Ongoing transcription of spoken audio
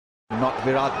not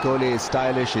Virat Kohli. He's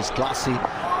stylish, he's classy,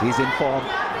 he's in form.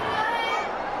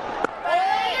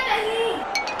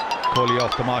 Kohli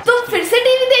off the mark. तुम फिर से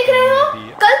TV देख रहे हो?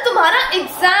 कल तुम्हारा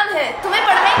एग्जाम है, तुम्हें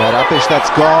पढ़ाई But Rapish,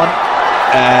 that's gone,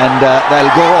 and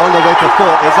they'll go all the way to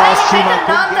 4. Izaz Cheema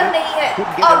नाम तक नहीं है.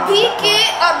 अभी के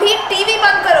अभी टीवी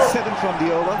बंद करो. 7 from the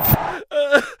over.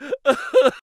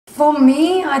 For me,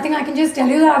 I think I can just tell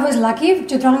you that I was lucky.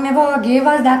 Chitraang never gave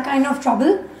us that kind of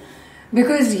trouble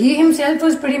because he himself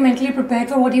was pretty mentally prepared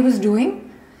for what he was doing,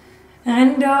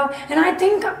 and I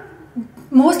think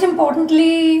most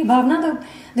importantly, Bhavna,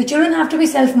 the children have to be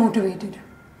self-motivated.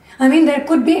 I mean, there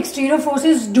could be exterior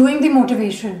forces doing the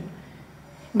motivation,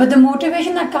 but the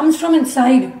motivation that comes from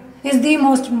inside is the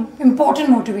most important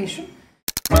motivation.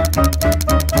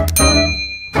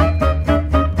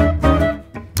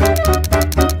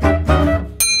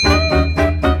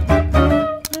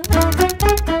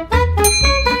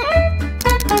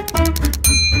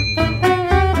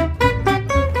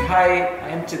 Hi, I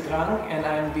am Chitraang and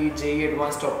I am the JEE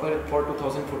Topper for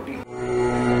 2014.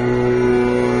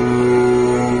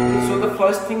 So the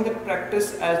first thing that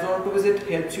practice adds on to is it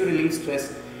helps you relieve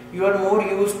stress. You are more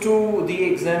used to the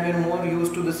exam, you are more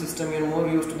used to the system, you are more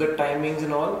used to the timings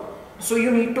and all. So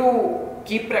you need to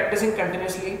keep practicing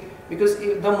continuously, because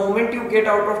if the moment you get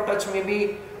out of touch,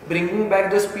 maybe bringing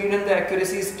back the speed and the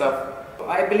accuracy is tough.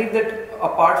 I believe that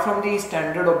apart from the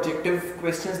standard objective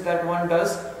questions that one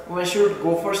does, one should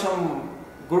go for some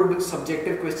good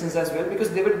subjective questions as well, because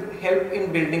they would help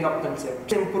in building up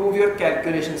concepts. Improve your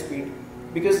calculation speed,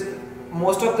 because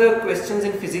most of the questions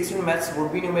in physics and maths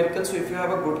would be numerical, so if you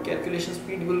have a good calculation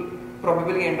speed, you will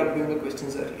probably end up doing the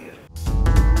questions earlier.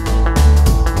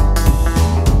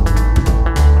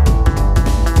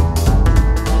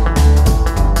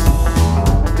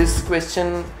 This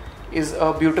question is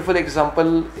a beautiful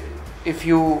example. If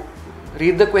you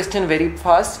read the question very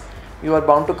fast, you are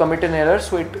bound to commit an error,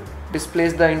 so it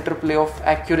displays the interplay of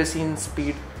accuracy and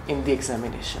speed in the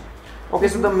examination. Okay,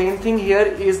 so the main thing here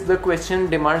is the question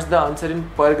demands the answer in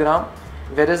per gram,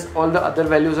 whereas all the other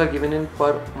values are given in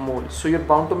per mole. So you're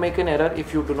bound to make an error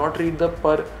if you do not read the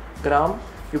per gram,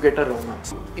 you get a wrong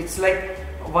answer. It's like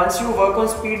once you work on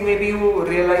speed, maybe you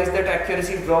realize that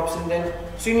accuracy drops, and then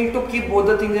so you need to keep both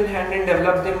the things in hand and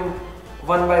develop them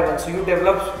one by one. So you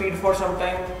develop speed for some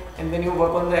time and then you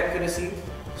work on the accuracy.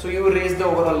 So you raise the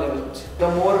overall levels. The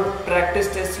more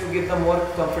practice tests you give, the more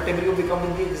comfortable you become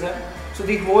in the exam. So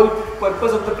the whole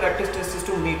purpose of the practice test is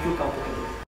to make you comfortable.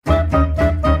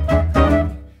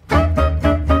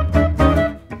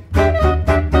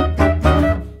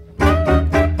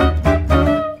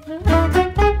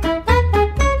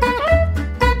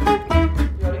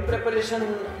 During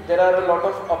preparation, there are a lot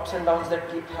of ups and downs that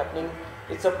keep happening.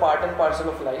 It's a part and parcel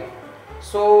of life.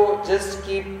 So just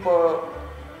keep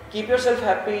yourself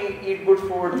happy, eat good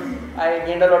food. I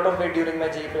gained a lot of weight during my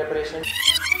JEE preparation.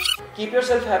 Keep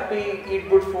yourself happy, eat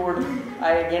good food.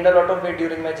 I gained a lot of weight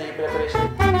during my JEE preparation.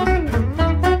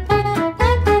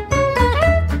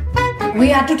 We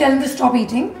had to tell him to stop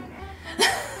eating.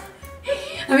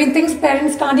 I mean, things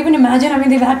parents can't even imagine. I mean,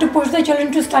 they've had to push their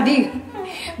children to study.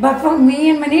 But for me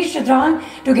and Manish, Chitraang,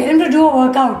 to get him to do a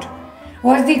workout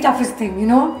was the toughest thing, you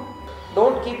know.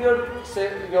 Don't keep your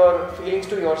feelings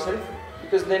to yourself,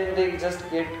 because then they just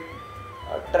get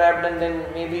trapped, and then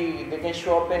maybe they can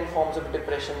show up in forms of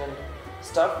depression and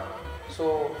stuff.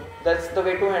 So that's the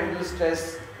way to handle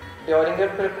stress during your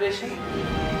preparation.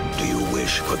 Do you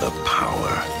wish for the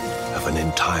power of an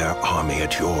entire army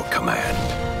at your command?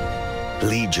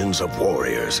 Legions of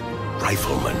warriors,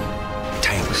 riflemen,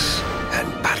 tanks, and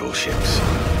battleships.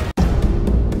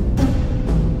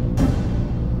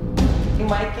 In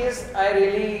my case, I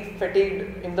really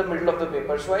fatigued in the middle of the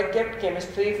paper, so I kept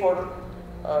chemistry for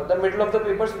the middle of the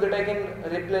paper so that I can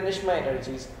replenish my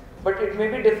energies. But it may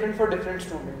be different for different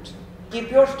students.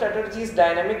 Keep your strategies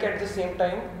dynamic at the same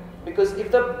time, because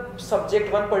if the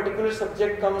subject, one particular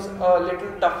subject comes a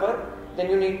little tougher, then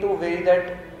you need to vary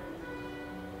that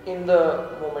in the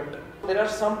moment. There are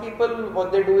some people,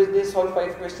 what they do is they solve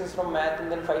 5 questions from math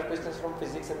and then 5 questions from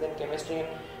physics and then chemistry, and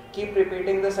keep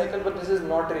repeating the cycle, but this is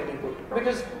not really good,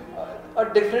 because a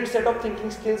different set of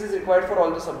thinking skills is required for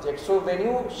all the subjects. So when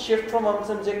you shift from one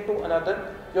subject to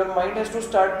another, your mind has to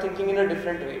start thinking in a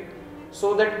different way,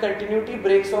 so that continuity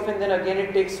breaks off, and then again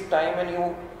it takes time and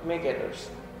you make errors.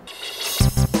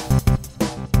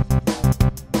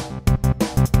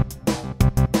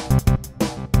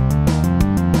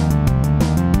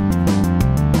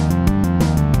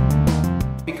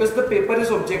 Because the paper is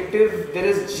objective, there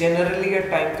is generally a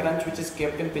time crunch which is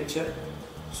kept in picture.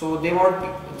 So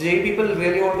JEE people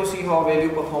really want to see how well you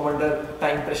perform under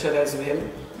time pressure as well.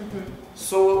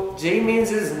 So JEE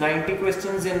Mains is 90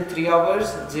 questions in 3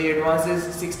 hours, JEE Advanced is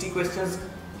 60 questions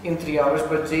in 3 hours,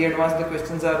 but JEE Advanced the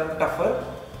questions are tougher.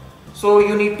 So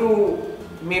you need to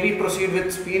maybe proceed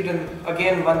with speed, and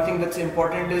again one thing that's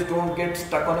important is don't get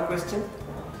stuck on a question.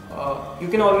 You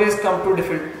can always come to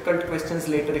difficult questions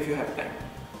later if you have time.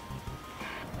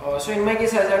 So in my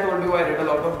case, as I told you, I read a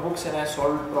lot of books and I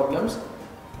solved problems.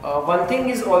 One thing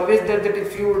is always there, that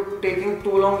if you're taking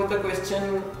too long with the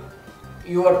question,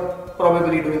 you are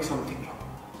probably doing something wrong.